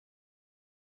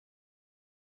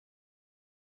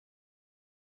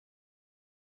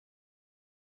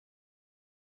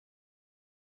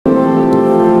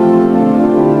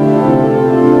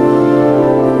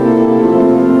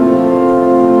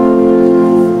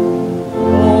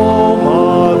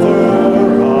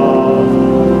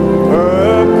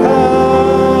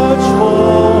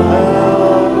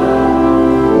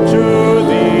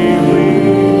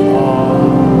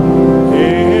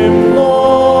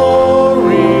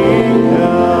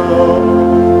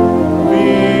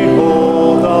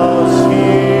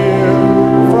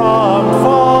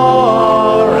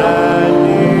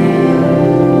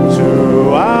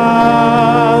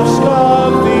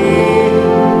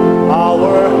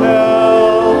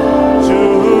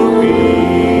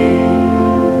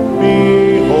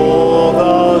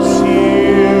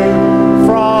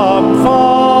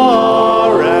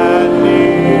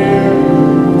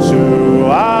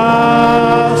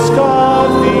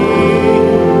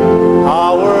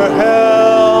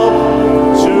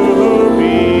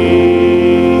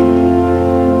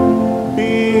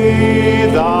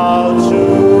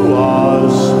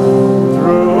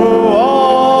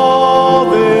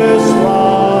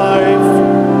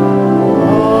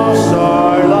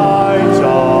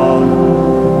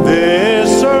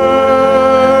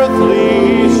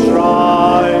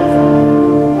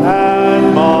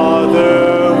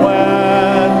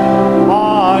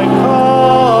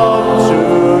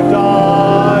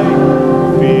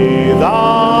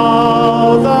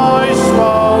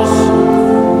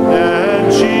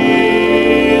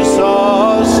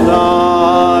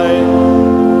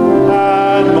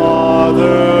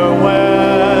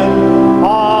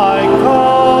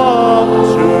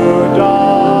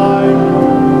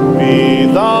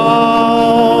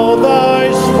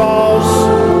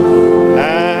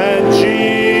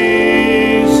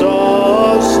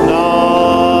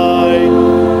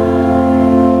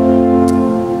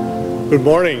Good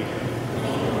morning.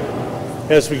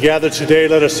 As we gather today,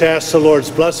 let us ask the Lord's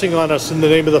blessing on us in the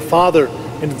name of the Father,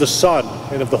 and of the Son,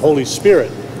 and of the Holy Spirit.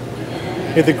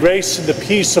 May the grace and the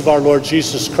peace of our Lord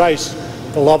Jesus Christ,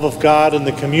 the love of God, and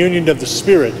the communion of the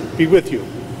Spirit be with you.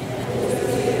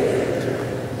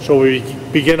 So we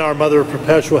begin our Mother of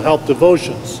Perpetual Help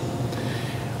devotions.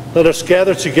 Let us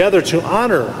gather together to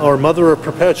honor our Mother of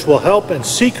Perpetual Help and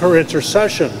seek her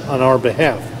intercession on our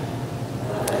behalf.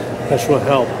 Perpetual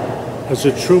Help, as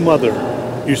a true mother,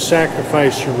 you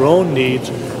sacrifice your own needs,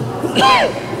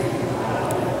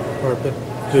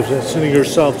 presenting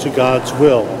yourself to God's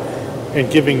will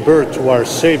and giving birth to our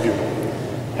Savior.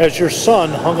 As your Son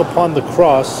hung upon the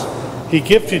cross, he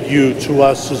gifted you to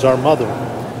us as our mother,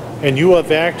 and you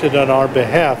have acted on our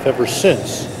behalf ever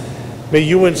since. May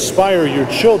you inspire your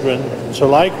children to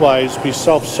likewise be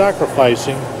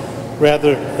self-sacrificing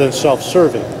rather than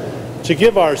self-serving, to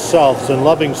give ourselves in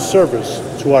loving service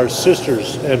to our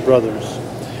sisters and brothers.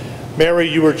 Mary,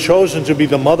 you were chosen to be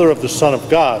the mother of the Son of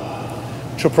God.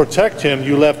 To protect him,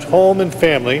 you left home and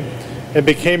family and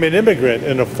became an immigrant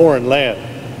in a foreign land.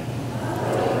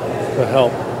 To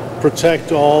help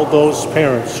protect all those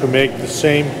parents who make the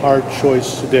same hard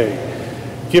choice today,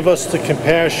 give us the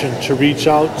compassion to reach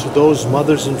out to those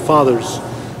mothers and fathers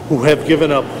who have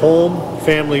given up home,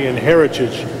 family, and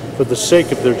heritage for the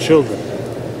sake of their children.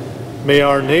 May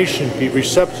our nation be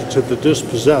receptive to the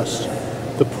dispossessed,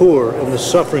 the poor, and the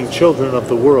suffering children of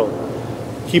the world.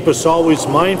 Keep us always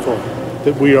mindful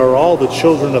that we are all the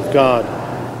children of God,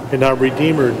 and our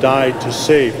Redeemer died to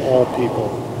save all people.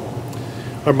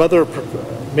 Our Mother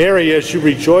Mary, as you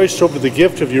rejoiced over the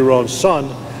gift of your own Son,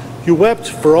 you wept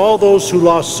for all those who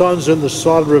lost sons in the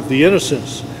slaughter of the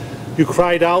innocents. You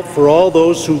cried out for all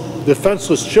those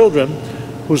defenseless children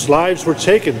whose lives were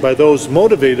taken by those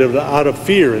motivated out of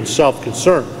fear and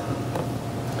self-concern.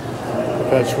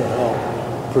 Perpetual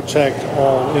help, protect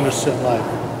all innocent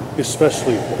life,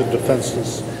 especially the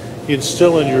defenseless.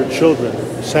 Instill in your children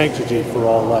sanctity for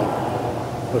all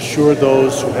life. Assure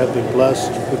those who have been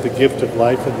blessed with the gift of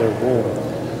life in their womb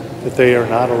that they are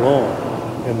not alone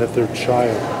and that their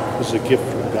child is a gift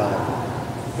from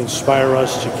God. Inspire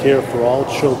us to care for all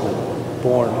children,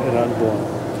 born and unborn,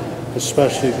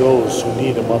 especially those who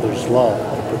need a mother's love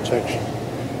and protection.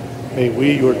 May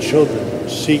we, your children,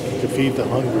 seek to feed the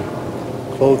hungry,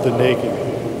 clothe the naked,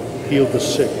 heal the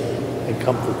sick, and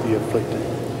comfort the afflicted.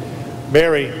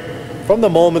 Mary, from the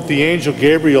moment the angel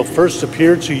Gabriel first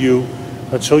appeared to you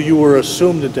until you were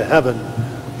assumed into heaven,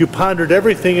 you pondered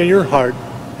everything in your heart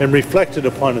and reflected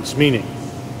upon its meaning.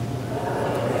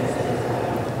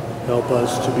 Help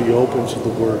us to be open to the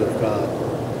Word of God.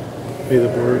 May the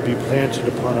Word be planted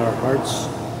upon our hearts,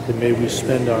 and may we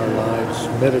spend our lives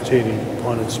meditating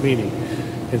upon its meaning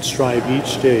and strive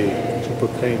each day to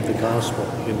proclaim the gospel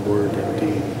in word and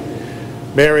deed.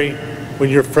 Mary, when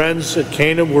your friends at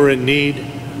Cana were in need,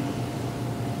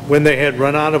 when they had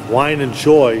run out of wine and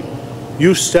joy,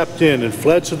 you stepped in and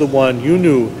fled to the one you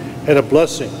knew had a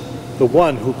blessing, the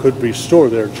one who could restore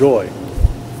their joy.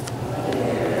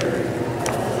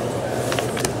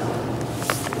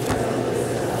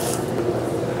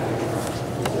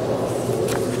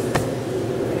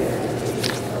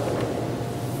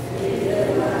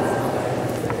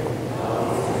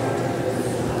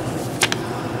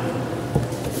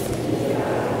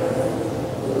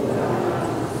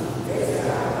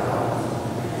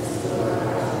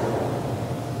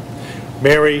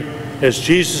 Mary, as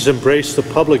Jesus embraced the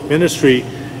public ministry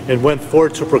and went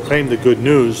forth to proclaim the good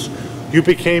news, you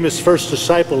became his first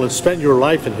disciple and spent your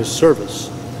life in his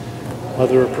service.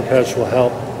 Mother of Perpetual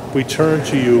Help, we turn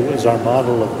to you as our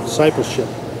model of discipleship.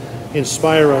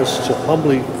 Inspire us to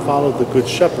humbly follow the Good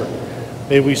Shepherd.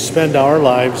 May we spend our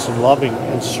lives in loving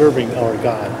and serving our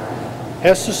God.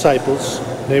 As disciples,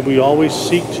 may we always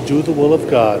seek to do the will of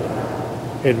God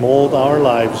and mold our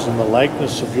lives in the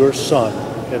likeness of your Son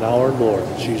and our Lord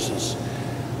Jesus.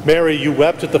 Mary, you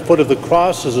wept at the foot of the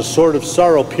cross as a sword of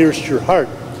sorrow pierced your heart.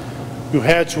 You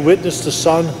had to witness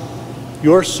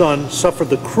your Son suffer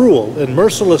the cruel and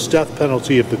merciless death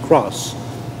penalty of the cross.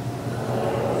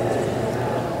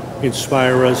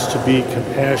 Inspire us to be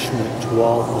compassionate to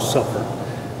all who suffer.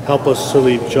 Help us to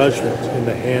leave judgment in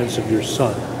the hands of your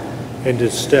Son, and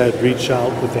instead reach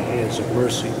out with the hands of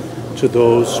mercy to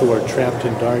those who are trapped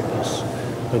in darkness,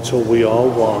 until we all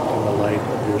walk in the light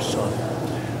of your Son.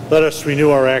 Let us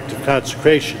renew our act of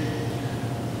consecration.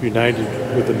 United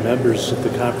with the members of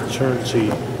the confraternity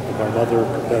of our Mother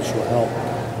of Perpetual Help,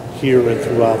 here and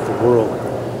throughout the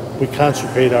world, we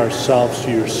consecrate ourselves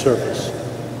to your service.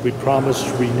 We promise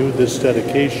to renew this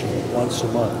dedication once a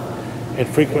month and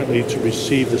frequently to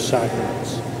receive the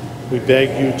sacraments. we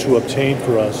beg you to obtain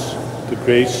for us the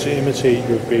grace to imitate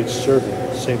your great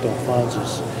servant, St.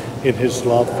 Alphonsus, in his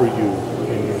love for you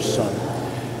and your Son.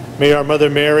 May our Mother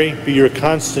Mary be your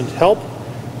constant help.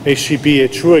 May she be a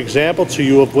true example to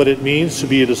you of what it means to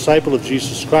be a disciple of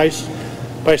Jesus Christ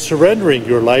by surrendering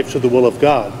your life to the will of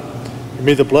God. And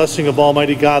may the blessing of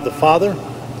Almighty God, the Father,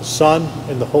 the Son,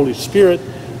 and the Holy Spirit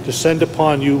descend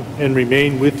upon you and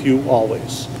remain with you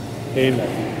always.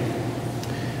 Amen.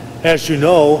 As you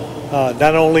know,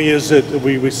 not only is it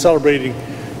we celebrating,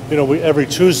 every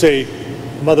Tuesday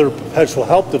Mother of Perpetual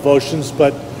Help devotions,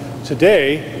 but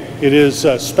today it is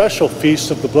a special feast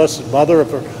of the Blessed Mother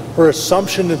of her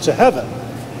Assumption into heaven.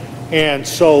 And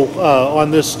so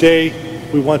on this day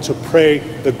we want to pray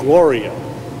the Gloria.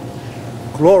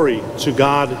 Glory to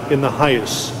God in the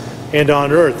highest, and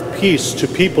on earth peace to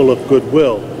people of good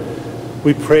will.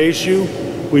 We praise you,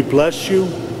 we bless you,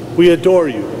 we adore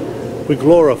you, we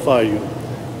glorify you.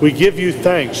 We give you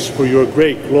thanks for your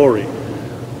great glory.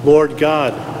 Lord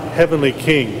God, Heavenly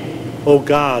King, O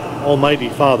God, Almighty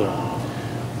Father,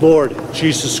 Lord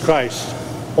Jesus Christ,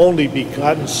 only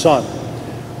begotten Son,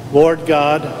 Lord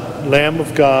God, Lamb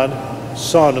of God,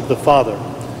 Son of the Father,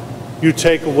 you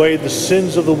take away the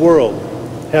sins of the world,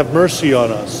 have mercy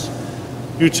on us.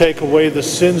 You take away the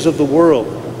sins of the world,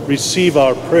 receive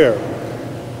our prayer.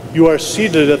 You are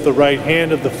seated at the right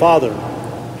hand of the Father,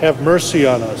 have mercy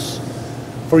on us.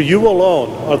 For you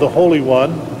alone are the Holy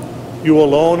One, you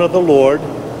alone are the Lord,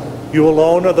 you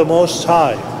alone are the Most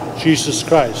High, Jesus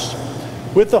Christ,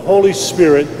 with the Holy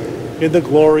Spirit, in the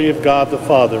glory of God the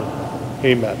Father.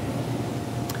 Amen.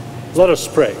 Let us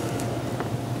pray.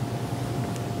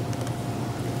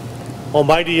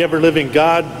 Almighty ever-living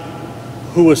God,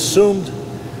 who assumed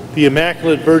the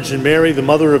Immaculate Virgin Mary, the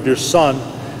mother of your Son,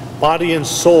 body and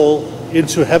soul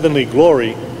into heavenly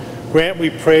glory, grant, we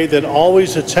pray, that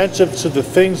always attentive to the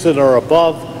things that are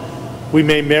above, we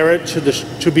may merit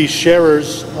to be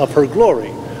sharers of her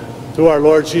glory. Through our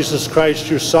Lord Jesus Christ,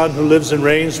 your Son, who lives and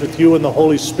reigns with you in the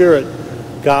Holy Spirit,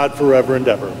 God forever and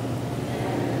ever.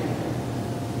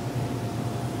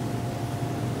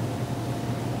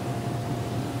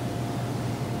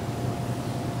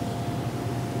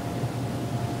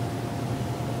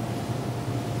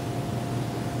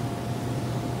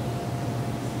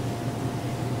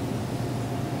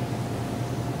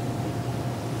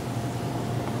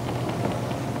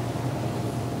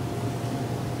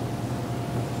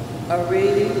 A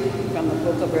reading from the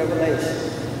book of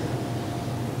Revelation.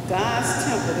 God's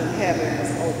temple in heaven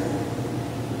was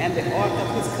opened, and the ark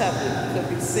of his covenant could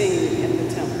be seen in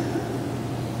the temple.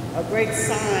 A great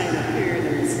sign appeared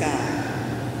in the sky,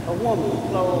 a woman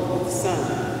clothed with the sun,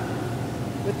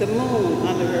 with the moon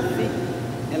under her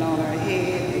feet, and on her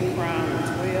head a crown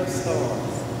of 12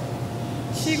 stars.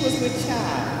 She was with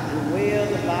child and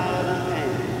wailed aloud in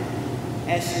pain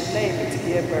as she labored to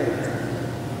give birth.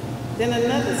 Then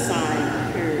another sign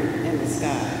appeared in the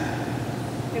sky.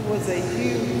 It was a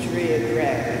huge red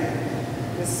dragon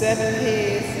with 7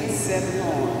 heads and 7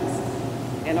 horns,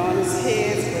 and on his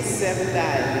heads were 7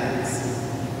 diadems.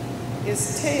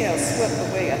 His tail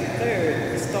swept away 1/3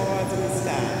 of the stars in the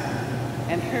sky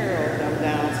and hurled them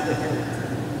down to the earth.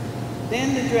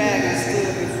 Then the dragon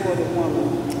stood before the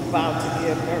woman about to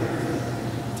give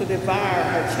birth, to devour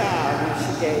her child when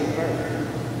she gave birth.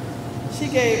 She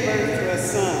gave birth to a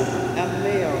son, a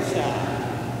male child,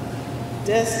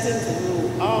 destined to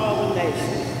rule all the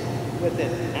nations with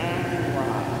an iron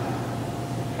rod.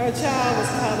 Her child was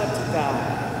caught up to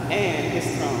God and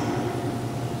his throne.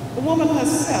 The woman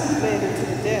herself fled into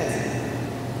the desert,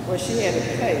 where she had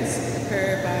a place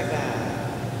prepared by God.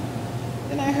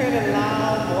 Then I heard a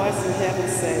loud voice in heaven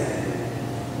saying,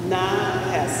 "Now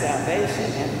has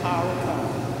salvation and power come,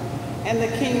 and the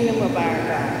kingdom of our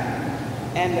God,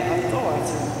 and the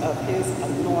authority of his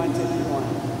anointed one."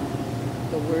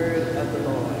 The word of the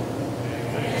Lord.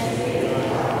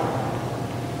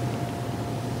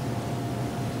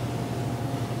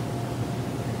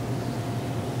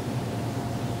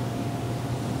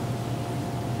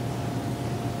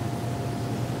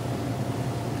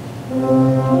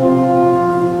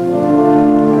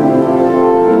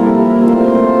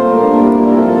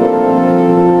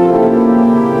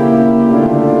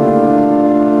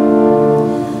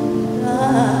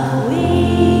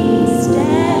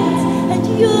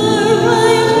 Your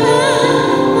right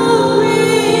hand, oh,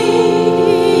 rain.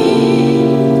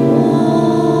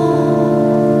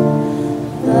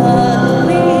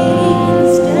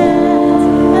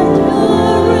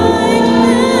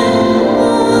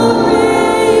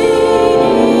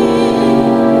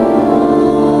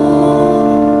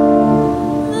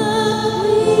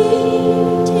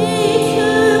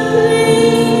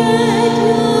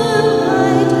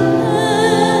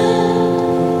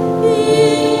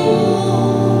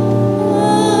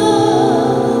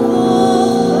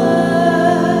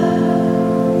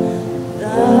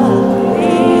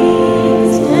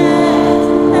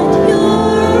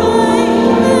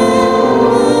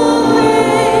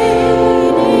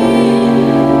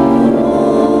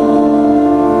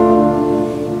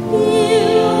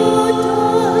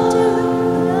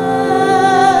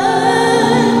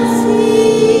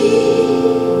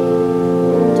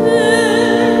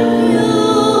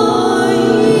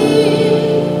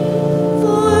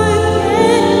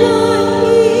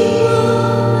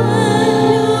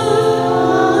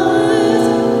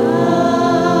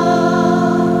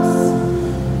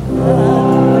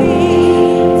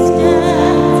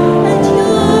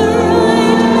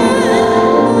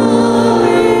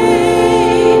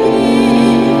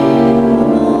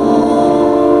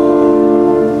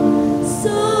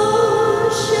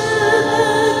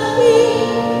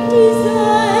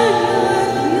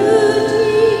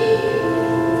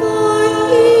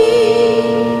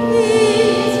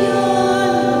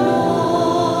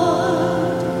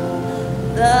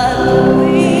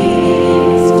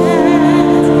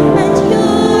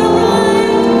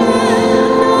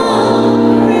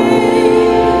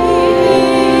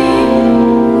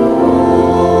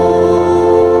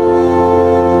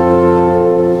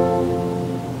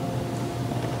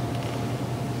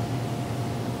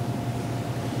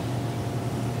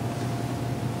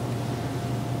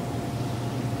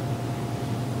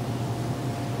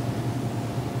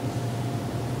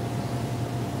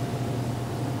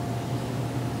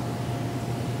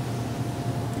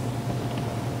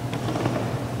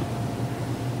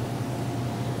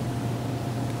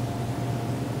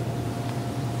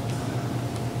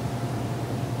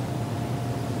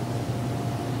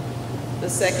 The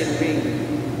second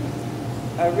reading,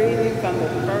 a reading from the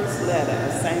first letter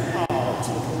of St. Paul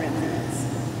to the Corinthians.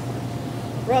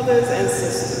 Brothers and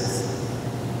sisters,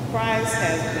 Christ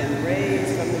has been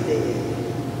raised from the dead,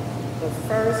 the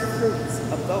first fruits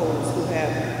of those who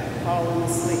have fallen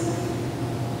asleep.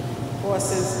 For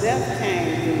since death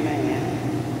came through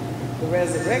man, the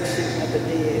resurrection of the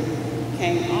dead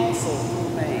came also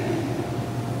through man.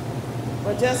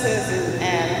 For just as in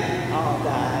Adam all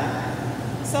died,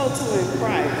 so too in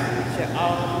Christ shall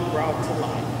all be brought to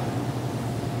life.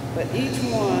 But each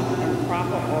one in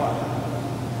proper order.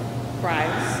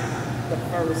 Christ, the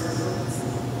first fruits.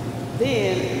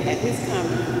 Then at his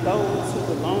coming, those who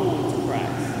belong to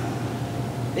Christ.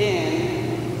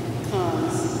 Then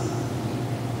comes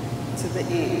to the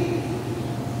end,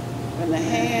 when the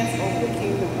hands over the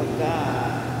kingdom of God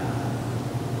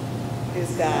is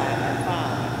God and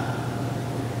Father.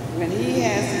 When he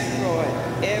has destroyed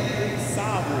every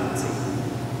sovereignty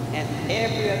and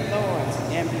every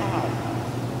authority and power,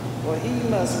 for he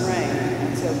must reign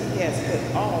until he has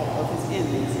put all of his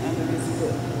enemies under his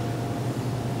foot.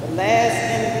 The last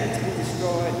enemy to be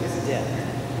destroyed is death,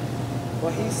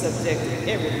 for he subjected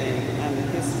everything under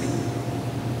his feet.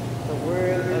 The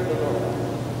word of the Lord.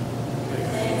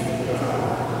 Thanks be to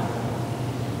God.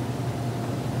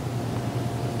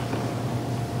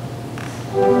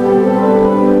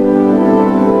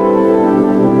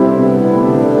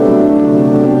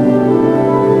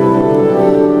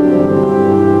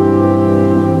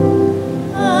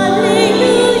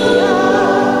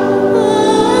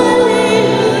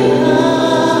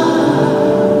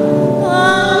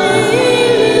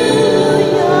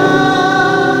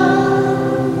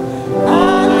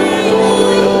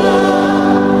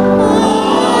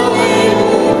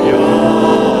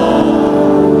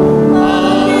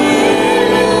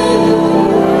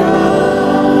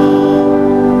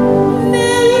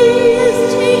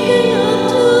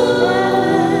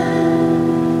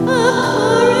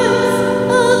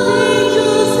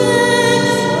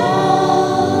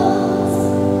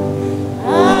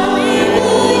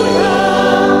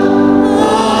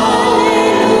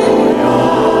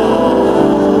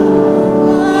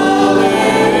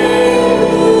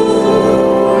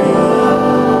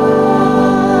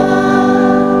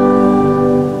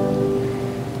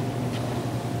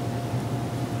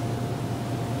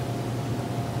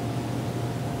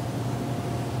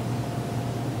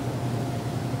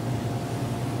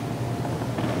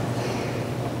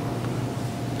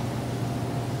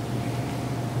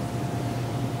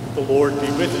 The Lord be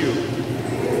with you.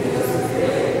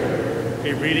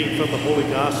 A reading from the Holy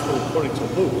Gospel according to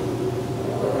Luke.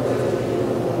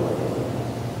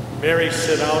 Mary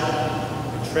set out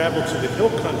and traveled to the hill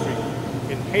country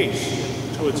in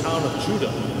haste to a town of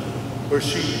Judah, where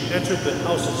she entered the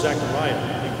house of Zechariah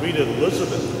and greeted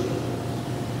Elizabeth.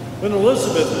 When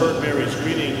Elizabeth heard Mary's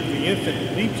greeting, the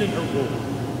infant leaped in her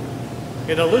womb.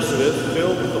 And Elizabeth,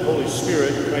 filled with the Holy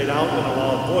Spirit, cried out in a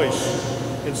loud voice,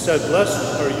 and said,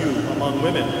 "Blessed are you among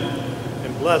women,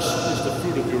 and blessed is the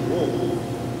fruit of your womb.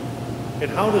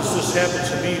 And how does this happen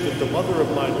to me that the mother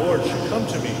of my Lord should come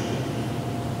to me?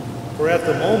 For at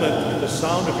the moment that the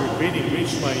sound of your greeting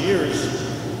reached my ears,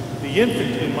 the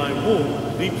infant in my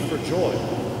womb leaped for joy.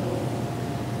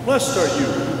 Blessed are you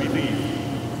who believe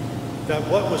that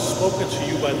what was spoken to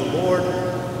you by the Lord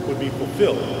would be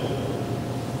fulfilled."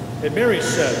 And Mary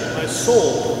said, "My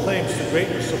soul proclaims the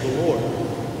greatness of the Lord.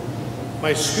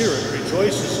 My spirit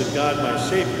rejoices in God my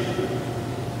Savior,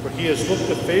 for he has looked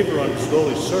with favor on his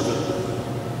lowly servant.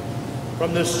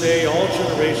 From this day all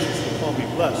generations will call me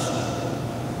blessed.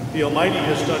 The Almighty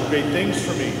has done great things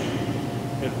for me,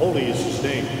 and holy is his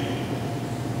name.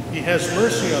 He has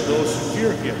mercy on those who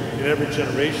fear him in every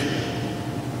generation.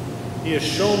 He has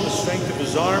shown the strength of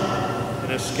his arm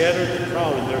and has scattered the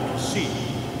proud in their conceit.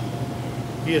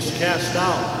 He has cast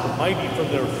down the mighty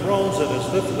from their thrones and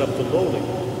has lifted up the lowly.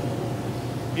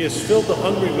 He has filled the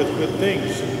hungry with good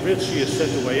things, and the rich he has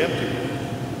sent away empty.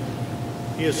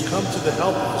 He has come to the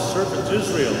help of his servant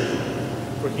Israel,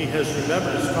 for he has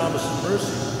remembered his promise of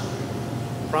mercy,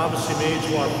 the promise he made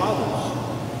to our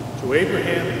fathers, to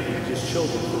Abraham and his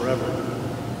children forever.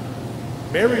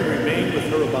 Mary remained with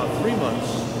her about 3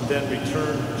 months and then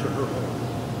returned to her home.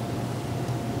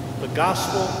 The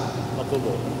Gospel of the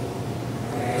Lord.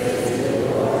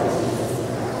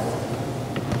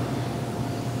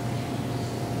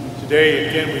 Today,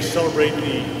 again, we celebrate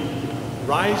the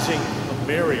rising of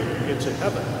Mary into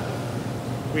heaven.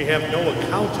 We have no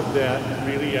account of that,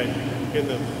 really, in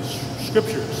the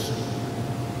Scriptures.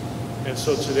 And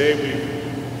so today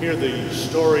we hear the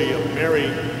story of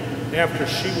Mary after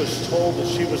she was told that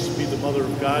she was to be the mother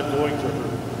of God, going to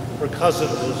her cousin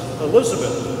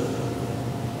Elizabeth.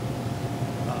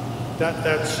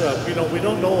 We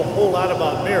don't know a whole lot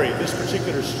about Mary. This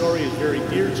particular story is very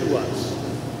dear to us,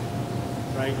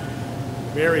 right?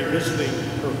 Mary visiting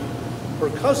her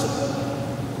cousin.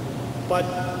 But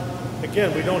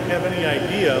again, we don't have any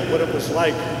idea what it was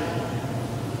like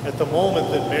at the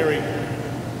moment that Mary,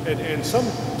 and some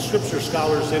scripture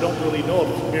scholars, they don't really know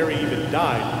if Mary even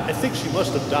died. I think she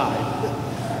must have died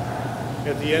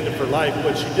at the end of her life,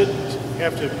 but she didn't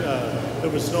have to, there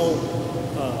was no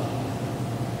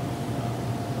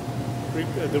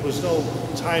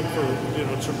time for,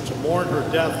 to mourn her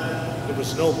death. There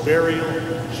was no burial.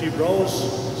 She rose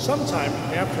sometime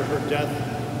after her death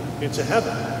into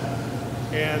heaven.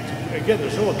 And again,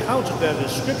 there's no account of that in the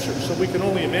Scripture, so we can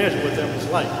only imagine what that was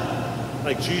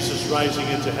like Jesus rising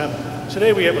into heaven.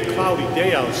 Today we have a cloudy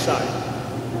day outside.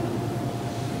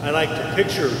 I like to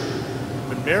picture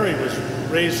when Mary was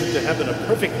raised into heaven, a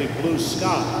perfectly blue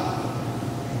sky,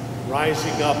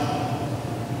 rising up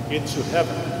into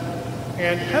heaven.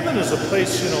 And heaven is a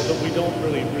place, that we don't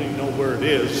really know where it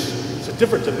is. It's a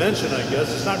different dimension, I guess.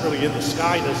 It's not really in the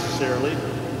sky necessarily.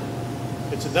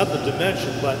 It's another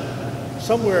dimension, but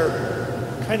somewhere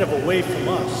kind of away from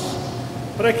us.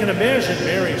 But I can imagine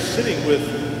Mary sitting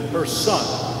with her son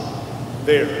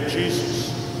there,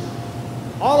 Jesus.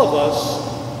 All of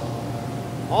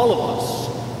us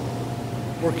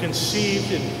were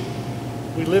conceived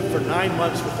and we lived for 9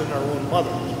 months within our own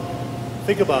mother.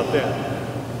 Think about that.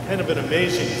 Kind of an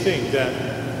amazing thing that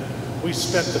we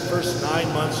spent the first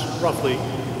 9 months, roughly,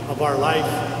 of our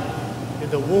life in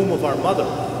the womb of our mother,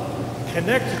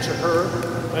 connected to her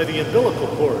by the umbilical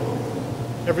cord.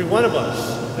 Every one of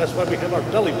us, that's why we have our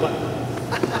belly button.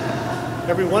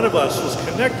 Every one of us was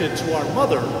connected to our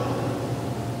mother,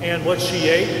 and what she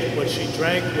ate, what she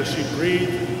drank, what she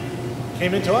breathed,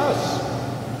 came into us.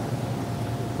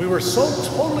 We were so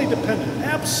totally dependent,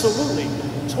 absolutely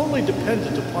totally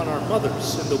dependent upon our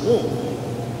mothers in the womb.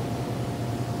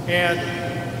 And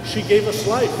she gave us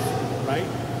life, right?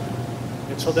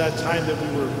 Until that time that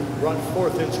we were brought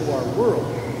forth into our world.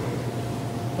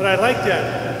 But I like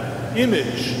that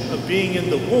image of being in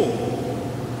the womb,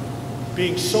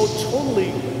 being so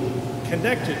totally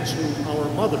connected to our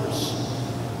mothers.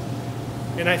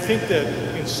 And I think that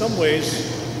in some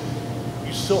ways,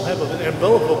 you still have an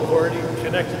umbilical cord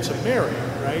connected to Mary,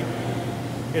 right?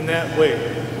 In that way.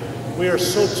 We are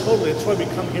so totally, that's why we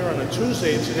come here on a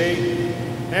Tuesday, and today,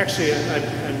 actually,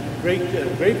 I'm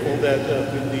grateful that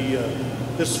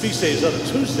this feast day is on a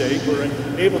Tuesday. We're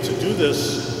able to do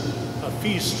this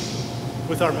feast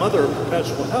with our mother of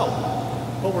perpetual help.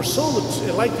 But we're so,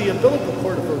 like the umbilical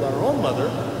cord of our own mother,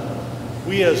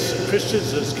 we as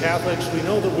Christians, as Catholics, we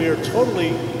know that we are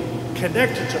totally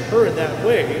connected to her in that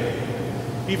way,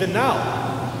 even now.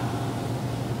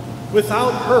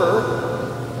 Without her,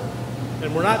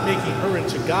 and we're not making her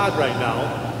into God right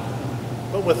now,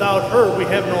 but without her, we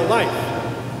have no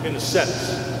life, in a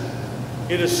sense.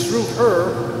 It is through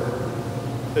her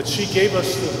that she gave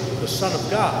us the Son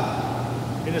of God.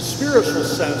 In a spiritual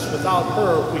sense, without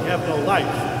her, we have no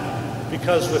life,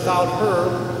 because without her,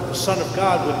 the Son of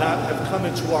God would not have come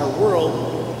into our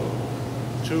world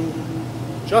to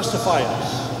justify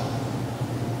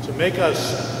us, to make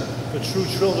us the true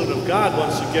children of God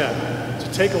once again,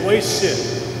 to take away sin.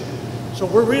 So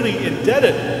we're really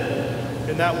indebted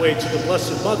in that way to the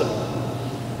Blessed Mother.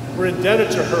 We're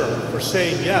indebted to her for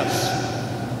saying yes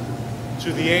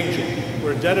to the angel.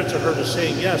 We're indebted to her for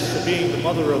saying yes to being the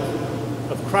mother of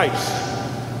Christ.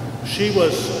 She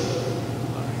was,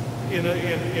 in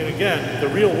again, the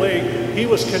real way, he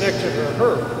was connected to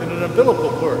her in an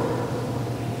umbilical cord,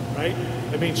 right?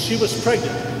 I mean, she was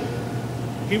pregnant.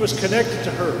 He was connected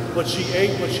to her. What she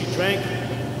ate, what she drank,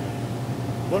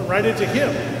 went right into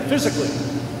him, physically.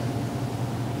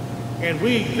 And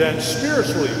we then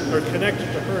spiritually are connected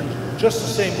to her in just the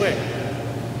same way.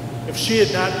 If she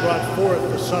had not brought forth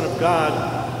the Son of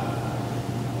God,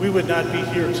 we would not be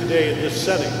here today in this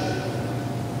setting.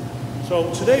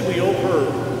 So today we owe her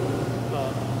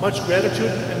much gratitude,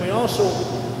 and we also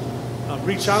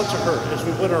reach out to her as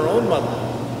we would our own mother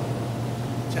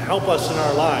to help us in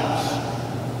our lives.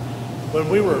 When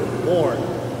we were born,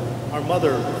 our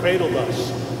mother cradled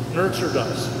us, nurtured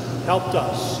us, helped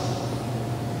us.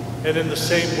 And in the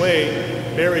same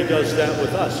way, Mary does that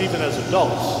with us, even as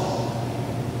adults.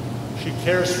 She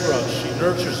cares for us, she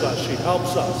nurtures us, she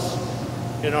helps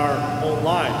us in our own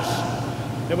lives.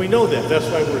 And we know that. That's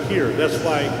why we're here. That's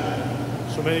why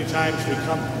so many times we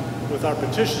come with our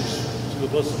petitions to the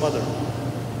Blessed Mother,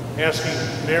 asking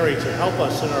Mary to help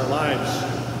us in our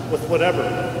lives with whatever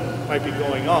might be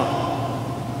going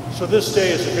on. So this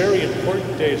day is a very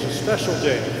important day. It's a special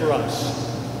day for us.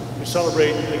 We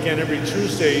celebrate, again, every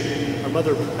Tuesday, our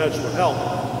Mother of Perpetual Help.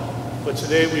 But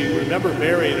today we remember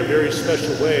Mary in a very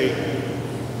special way,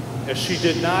 as she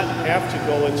did not have to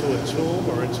go into a tomb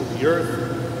or into the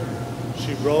earth.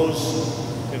 She rose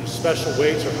in a special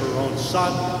way to her own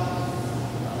Son.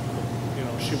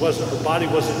 Her body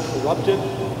wasn't corrupted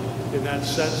in that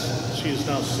sense. She is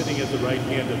now sitting at the right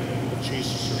hand of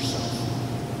Jesus herself.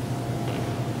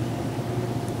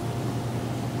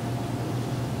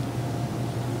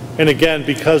 And again,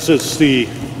 because it's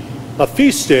a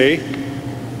feast day,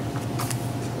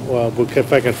 well,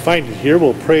 if I can find it here,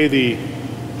 we'll pray the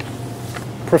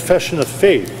profession of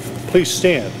faith. Please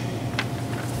stand.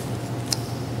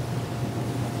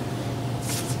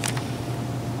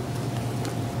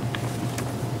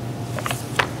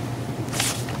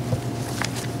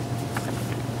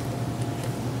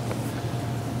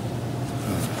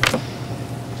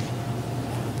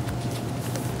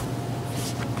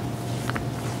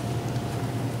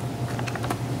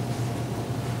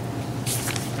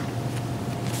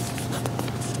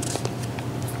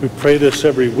 We pray this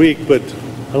every week, but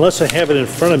unless I have it in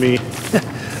front of me,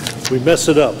 we mess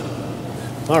it up.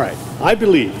 All right. I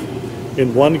believe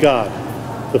in one God,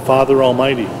 the Father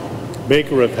Almighty,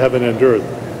 maker of heaven and earth,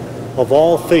 of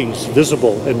all things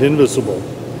visible and invisible.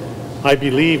 I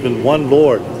believe in one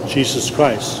Lord, Jesus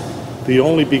Christ, the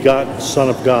only begotten Son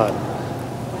of God,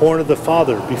 born of the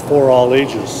Father before all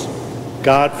ages,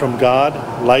 God from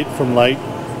God, light from light,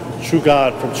 true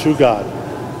God from true God,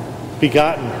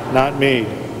 begotten, not made,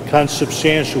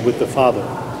 consubstantial with the Father.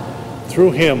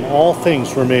 Through him all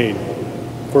things were made.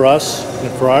 For us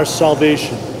and for our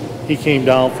salvation he came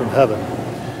down from heaven,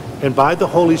 and by the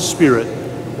Holy Spirit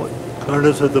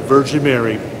incarnate of the Virgin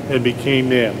Mary and became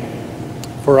man.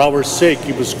 For our sake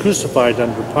he was crucified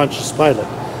under Pontius Pilate.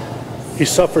 He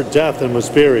suffered death and was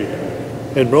buried,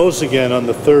 and rose again on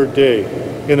the third day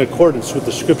in accordance with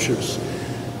the Scriptures.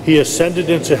 He ascended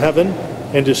into heaven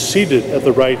and is seated at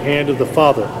the right hand of the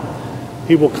Father.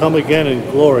 He will come again in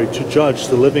glory to judge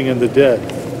the living and the dead,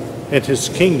 and his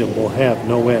kingdom will have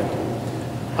no end.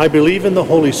 I believe in the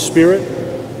Holy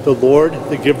Spirit, the Lord,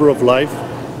 the giver of life,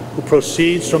 who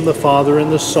proceeds from the Father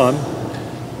and the Son,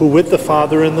 who with the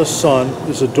Father and the Son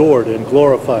is adored and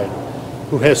glorified,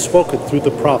 who has spoken through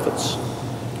the prophets.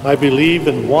 I believe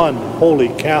in one holy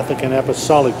Catholic and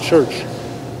Apostolic Church.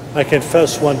 I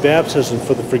confess one baptism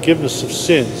for the forgiveness of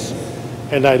sins,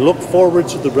 and I look forward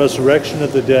to the resurrection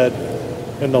of the dead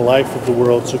and the life of the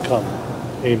world to come.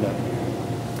 Amen.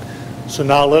 So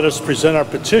now let us present our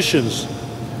petitions.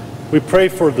 We pray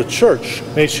for the Church.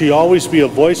 May she always be a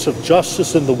voice of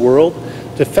justice in the world,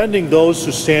 defending those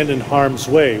who stand in harm's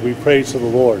way. We pray to the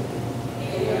Lord.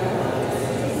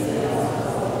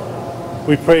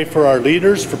 We pray for our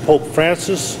leaders, for Pope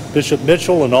Francis, Bishop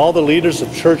Mitchell, and all the leaders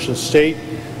of church and state.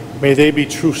 May they be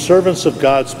true servants of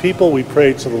God's people. We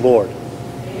pray to the Lord.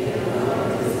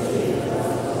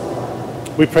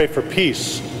 We pray for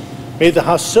peace. May the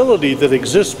hostility that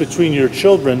exists between your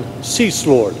children cease,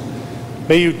 Lord.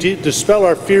 May you dispel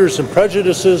our fears and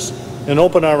prejudices and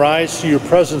open our eyes to your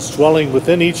presence dwelling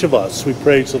within each of us. We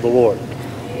pray to the Lord.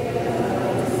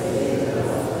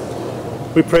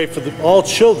 We pray for all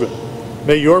children.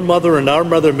 May your mother and our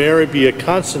Mother Mary be a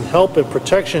constant help and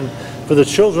protection for the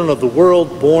children of the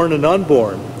world, born and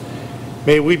unborn.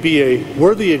 May we be a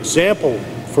worthy example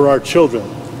for our children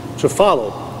to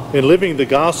follow in living the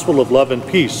gospel of love and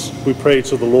peace. We pray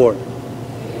to the Lord.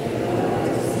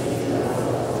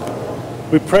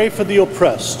 We pray for the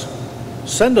oppressed.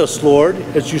 Send us, Lord,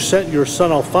 as you sent your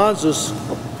son Alphonsus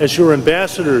as your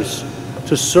ambassadors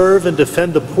to serve and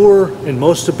defend the poor and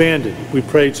most abandoned. We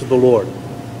pray to the Lord.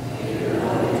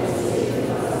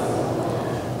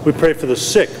 We pray for the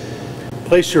sick.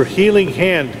 Place your healing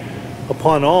hand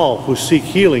upon all who seek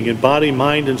healing in body,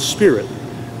 mind, and spirit,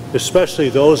 especially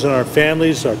those in our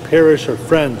families, our parish, our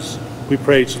friends. We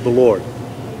pray to the Lord.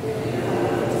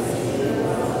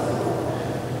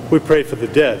 We pray for the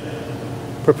dead.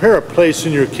 Prepare a place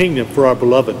in your kingdom for our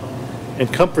beloved,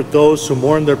 and comfort those who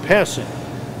mourn their passing,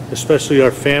 especially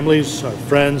our families, our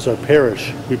friends, our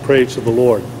parish. We pray to the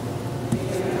Lord.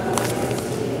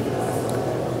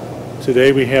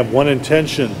 Today we have one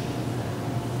intention.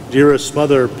 Dearest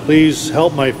Mother, please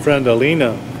help my friend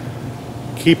Alina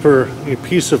keep her in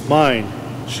peace of mind.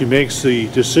 She makes the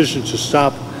decision to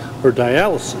stop her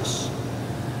dialysis.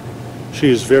 She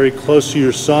is very close to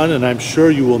your son, and I'm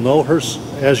sure you will know her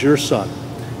as your son,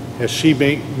 as she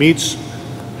meets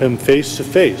him face to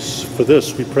face. For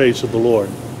this we pray to the Lord.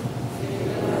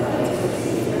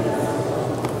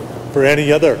 For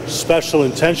any other special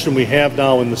intention we have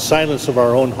now in the silence of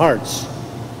our own hearts,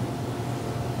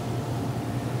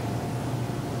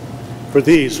 for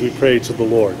these we pray to the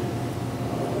Lord.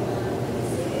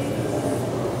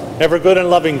 Ever good and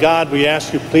loving God, we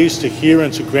ask you please to hear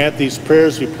and to grant these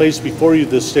prayers we place before you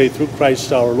this day through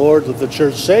Christ our Lord. Let the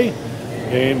church say,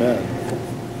 Amen.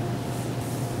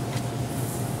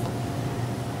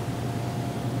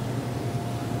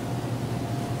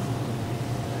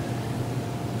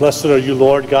 Blessed are you,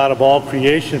 Lord, God of all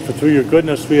creation, for through your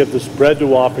goodness we have this bread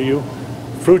to offer you,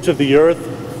 fruit of the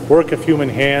earth, work of human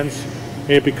hands.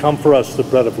 May it become for us the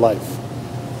bread of life.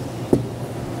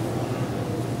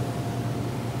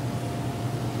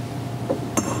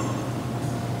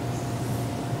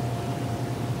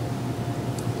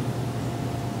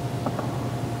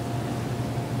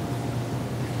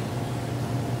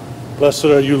 Blessed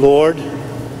are you, Lord,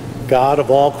 God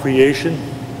of all creation,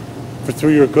 for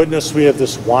through your goodness we have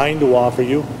this wine to offer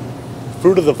you,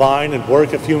 fruit of the vine and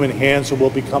work of human hands, that will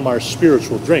become our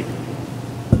spiritual drink.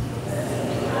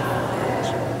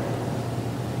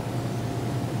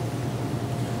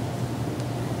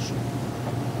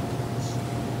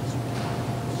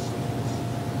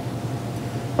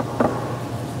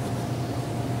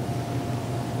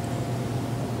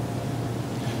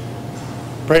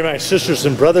 Pray, my sisters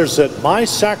and brothers, that my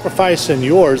sacrifice and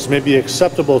yours may be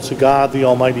acceptable to God, the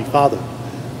Almighty Father.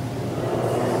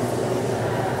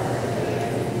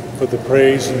 For the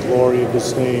praise and glory of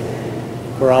his name,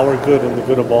 for our good and the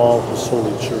good of all his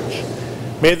holy church.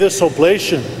 May this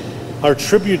oblation, our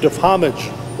tribute of homage,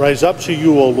 rise up to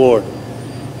you, O Lord,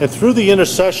 and through the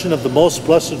intercession of the most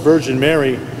blessed Virgin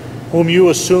Mary, whom you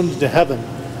assumed into heaven,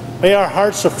 may our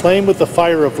hearts aflame with the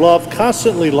fire of love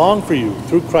constantly long for you,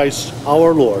 through Christ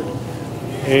our Lord.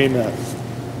 Amen.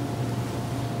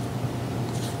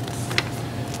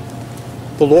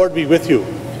 The Lord be with you.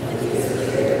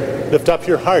 Lift up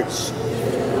your hearts.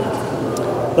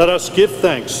 Let us give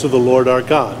thanks to the Lord our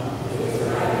God.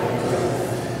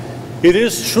 It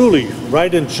is truly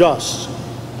right and just,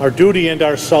 our duty and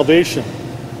our salvation,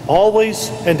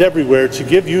 always and everywhere to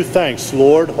give you thanks,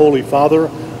 Lord, Holy Father,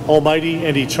 Almighty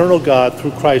and eternal God,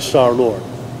 through Christ our Lord.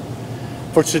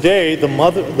 For today, the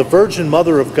Virgin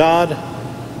Mother of God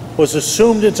was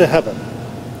assumed into heaven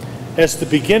as the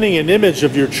beginning and image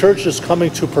of your church's coming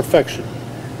to perfection,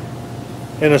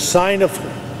 and a sign of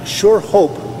sure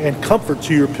hope and comfort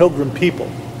to your pilgrim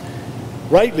people.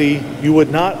 Rightly, you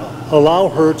would not allow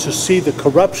her to see the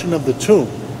corruption of the tomb,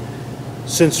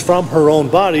 since from her own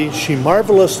body she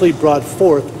marvelously brought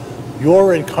forth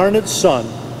your incarnate Son,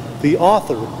 the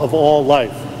author of all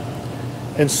life.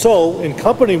 And so, in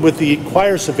company with the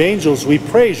choirs of angels, we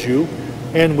praise you,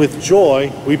 and with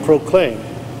joy we proclaim.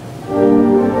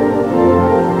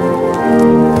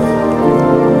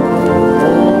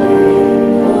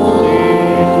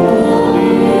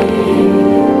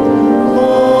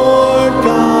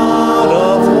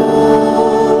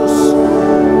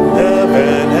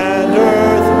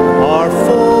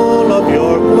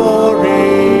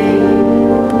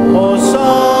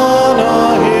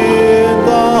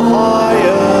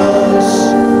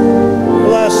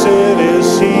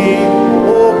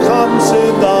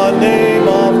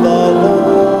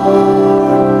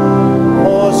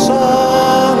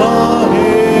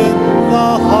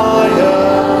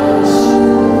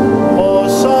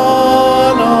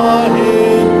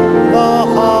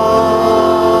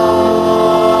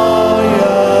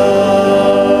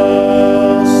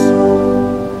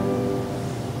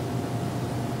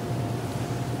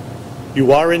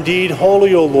 You are indeed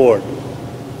holy, O Lord,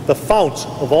 the fount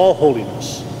of all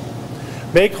holiness.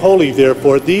 Make holy,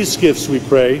 therefore, these gifts, we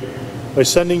pray, by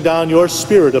sending down your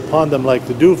Spirit upon them like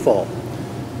the dewfall,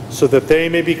 so that they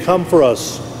may become for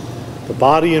us the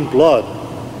body and blood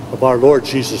of our Lord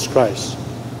Jesus Christ.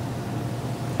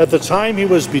 At the time he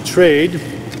was betrayed,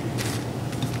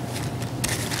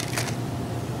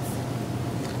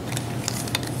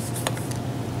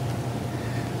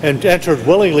 and entered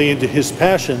willingly into his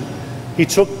passion, he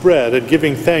took bread, and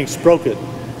giving thanks, broke it.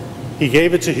 He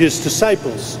gave it to his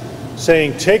disciples,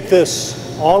 saying, "Take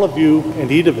this, all of you,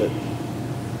 and eat of it.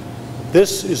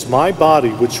 This is my body,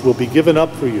 which will be given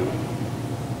up for you.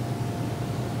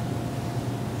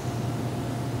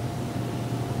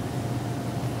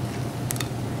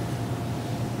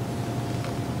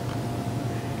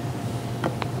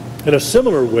 In a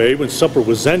similar way, when supper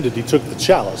was ended, he took the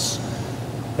chalice,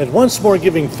 and once more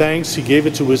giving thanks, he gave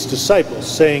it to his disciples,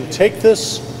 saying, "Take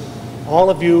this, all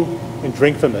of you, and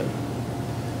drink from it.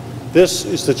 This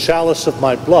is the chalice of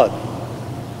my blood,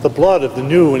 the blood of the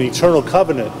new and eternal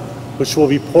covenant, which will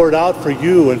be poured out for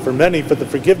you and for many for the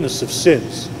forgiveness of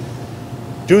sins.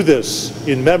 Do this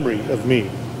in memory of me."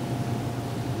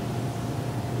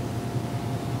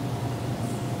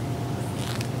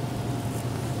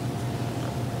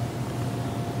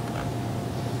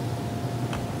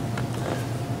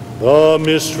 The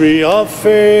mystery of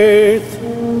faith.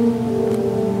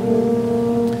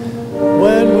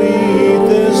 When we eat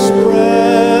this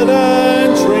bread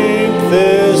and drink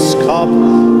this cup,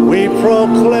 we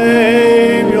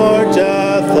proclaim your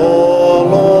death, O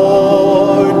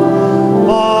Lord,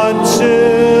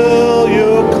 until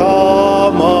you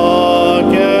come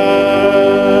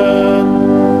again.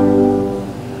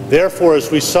 Therefore, as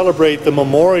we celebrate the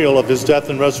memorial of his death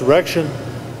and resurrection,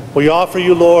 we offer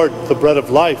you, Lord, the bread of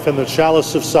life and the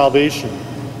chalice of salvation,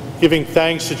 giving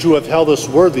thanks that you have held us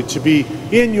worthy to be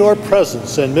in your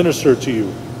presence and minister to you.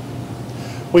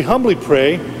 We humbly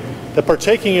pray that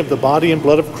partaking of the body and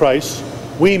blood of Christ,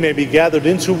 we may be gathered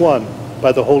into one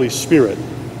by the Holy Spirit.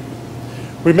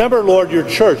 Remember, Lord, your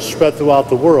church spread throughout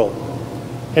the world,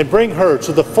 and bring her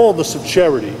to the fullness of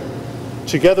charity,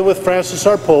 together with Francis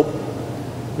our Pope,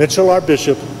 Mitchell our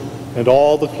Bishop, and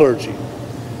all the clergy.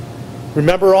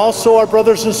 Remember also our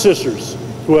brothers and sisters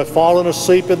who have fallen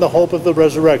asleep in the hope of the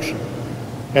resurrection,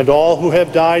 and all who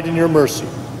have died in your mercy.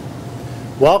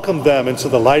 Welcome them into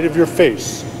the light of your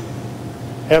face.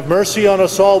 Have mercy on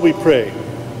us all, we pray,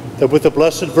 that with the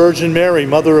Blessed Virgin Mary,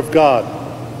 Mother of God,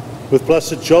 with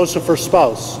blessed Joseph, her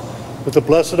spouse, with the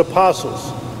blessed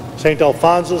apostles, St.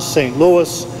 Alphonsus, St.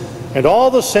 Louis, and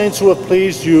all the saints who have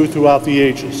pleased you throughout the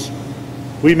ages,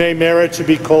 we may merit to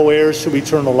be co-heirs to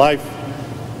eternal life,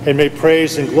 and may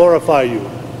praise and glorify you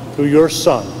through your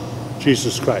Son,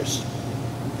 Jesus Christ.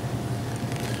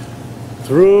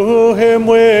 Through him,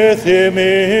 with him,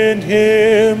 in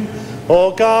him,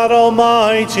 O God,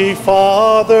 Almighty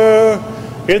Father,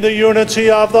 in the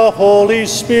unity of the Holy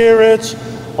Spirit,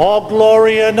 all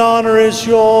glory and honor is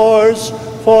yours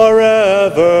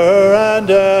forever and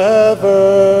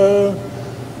ever.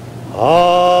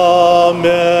 Amen.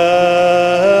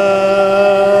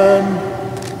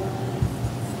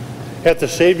 At the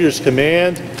Savior's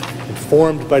command,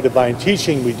 informed by divine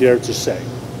teaching, we dare to say,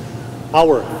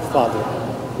 Our Father,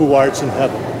 who art in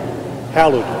heaven,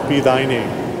 hallowed be thy name.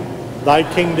 Thy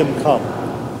kingdom come,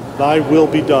 thy will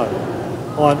be done,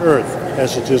 on earth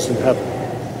as it is in heaven.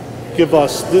 Give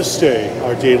us this day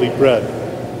our daily bread,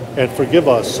 and forgive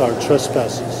us our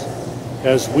trespasses,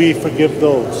 as we forgive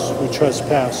those who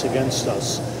trespass against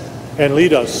us. And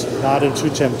lead us not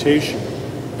into temptation,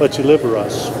 but deliver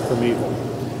us from evil.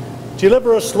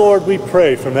 Deliver us, Lord, we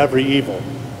pray, from every evil.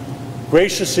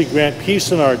 Graciously grant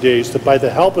peace in our days, that by the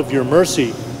help of your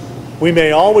mercy we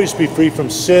may always be free from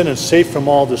sin and safe from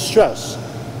all distress,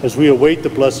 as we await the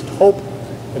blessed hope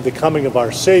and the coming of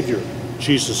our Savior,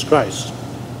 Jesus Christ.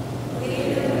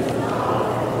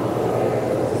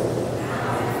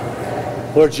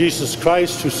 Lord Jesus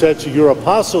Christ, who said to your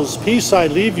apostles, "Peace I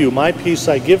leave you, my peace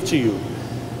I give to you,"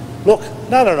 look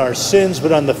not on our sins,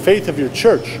 but on the faith of your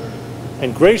church,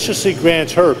 and graciously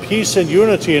grant her peace and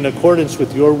unity in accordance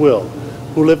with your will,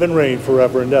 who live and reign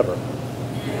forever and ever.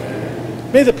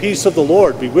 May the peace of the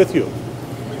Lord be with you.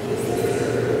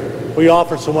 We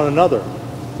offer to one another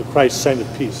the Christ sign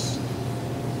of peace.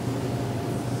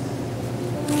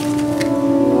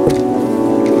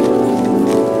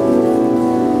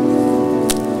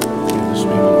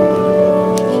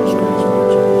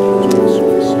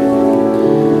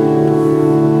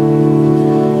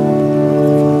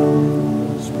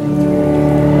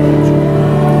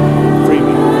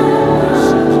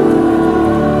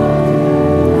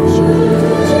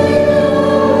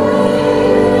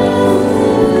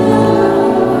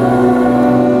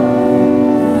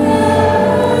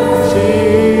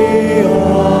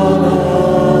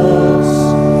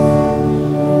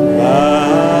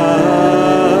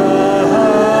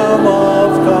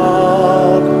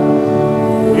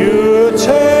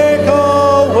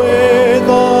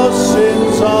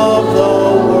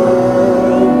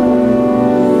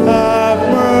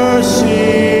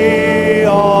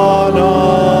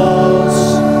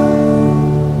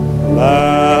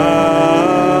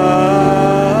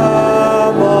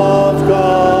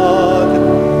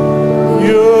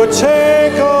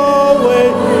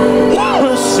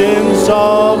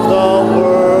 of the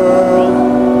world,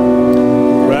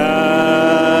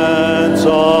 grant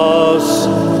us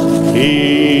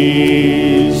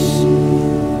peace.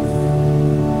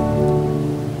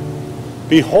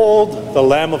 Behold the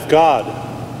Lamb of God.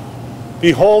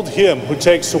 Behold him who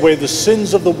takes away the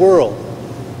sins of the world.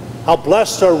 How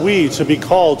blessed are we to be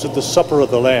called to the supper of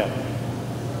the Lamb.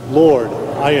 Lord,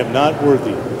 I am not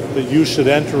worthy that you should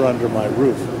enter under my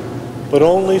roof, but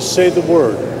only say the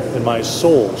word, and my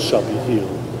soul shall be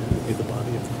healed. May the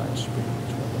body of Christ bring you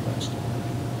to everlasting.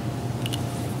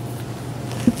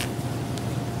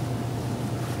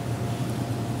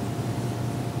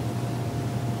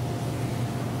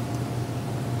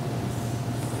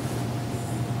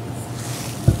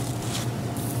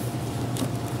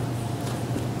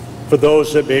 For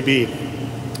those that may be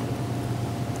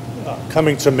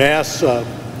coming to Mass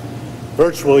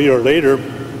virtually or later,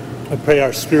 I pray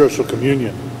our spiritual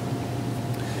communion.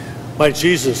 My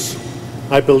Jesus,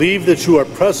 I believe that you are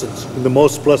present in the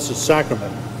most blessed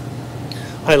sacrament.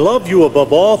 I love you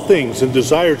above all things and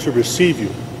desire to receive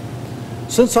you.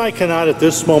 Since I cannot at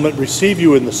this moment receive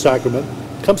you in the sacrament,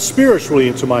 come spiritually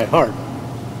into my heart.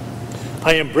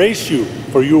 I embrace you,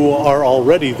 for you are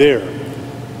already there,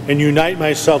 and unite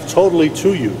myself totally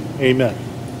to you. Amen.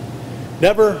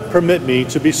 Never permit me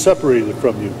to be separated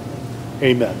from you.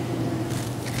 Amen.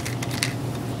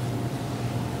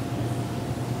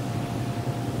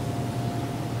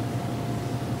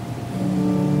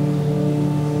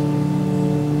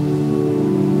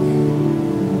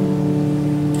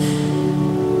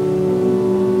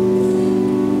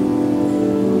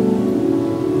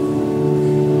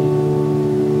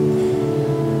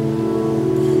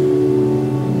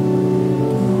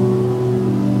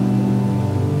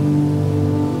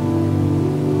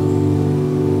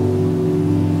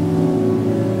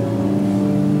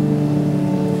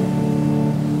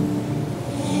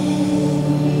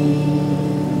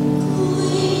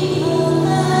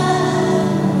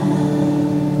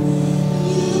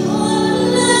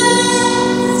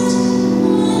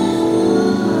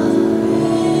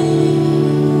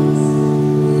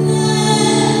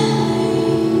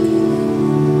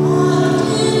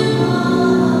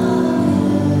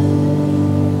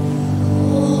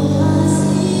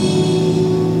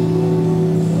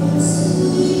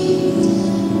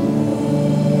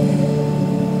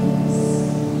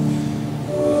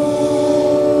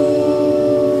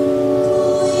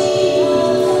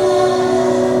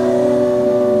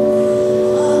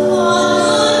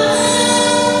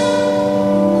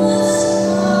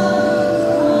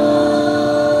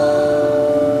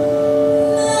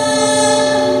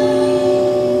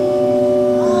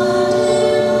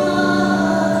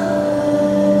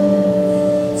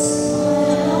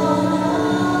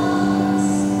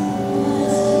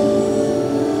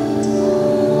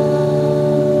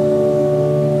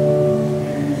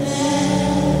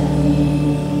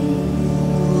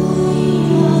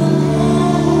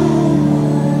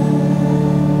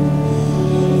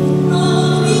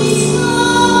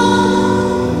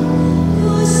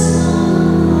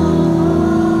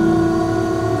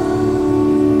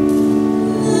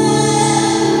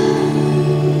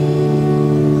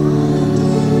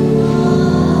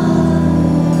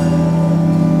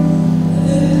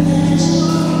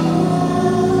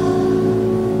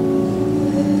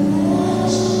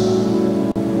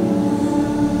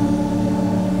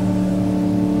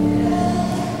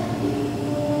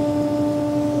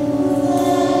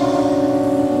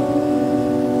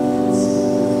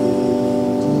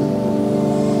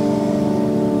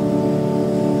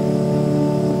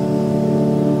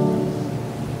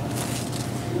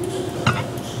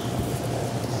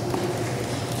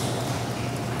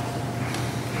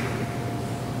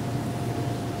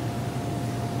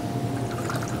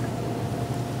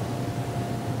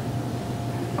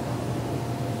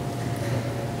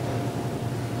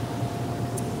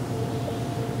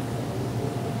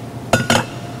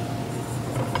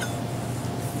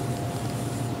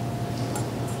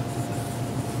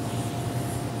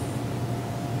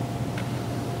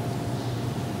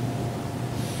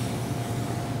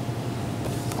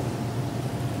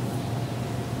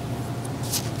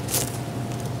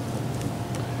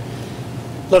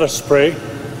 Let us pray.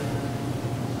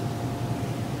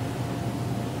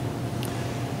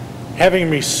 Having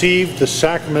received the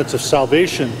sacraments of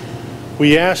salvation,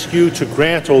 we ask you to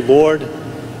grant, O Lord,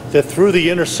 that through the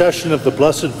intercession of the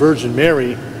Blessed Virgin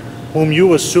Mary, whom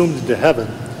you assumed into heaven,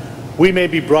 we may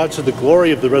be brought to the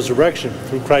glory of the resurrection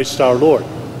through Christ our Lord.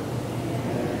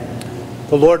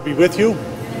 The Lord be with you.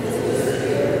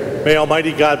 May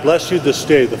Almighty God bless you this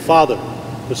day, the Father,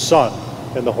 the Son,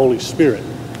 and the Holy Spirit.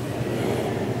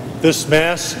 This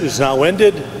Mass is now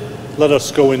ended. Let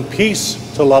us go in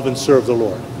peace to love and serve the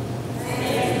Lord.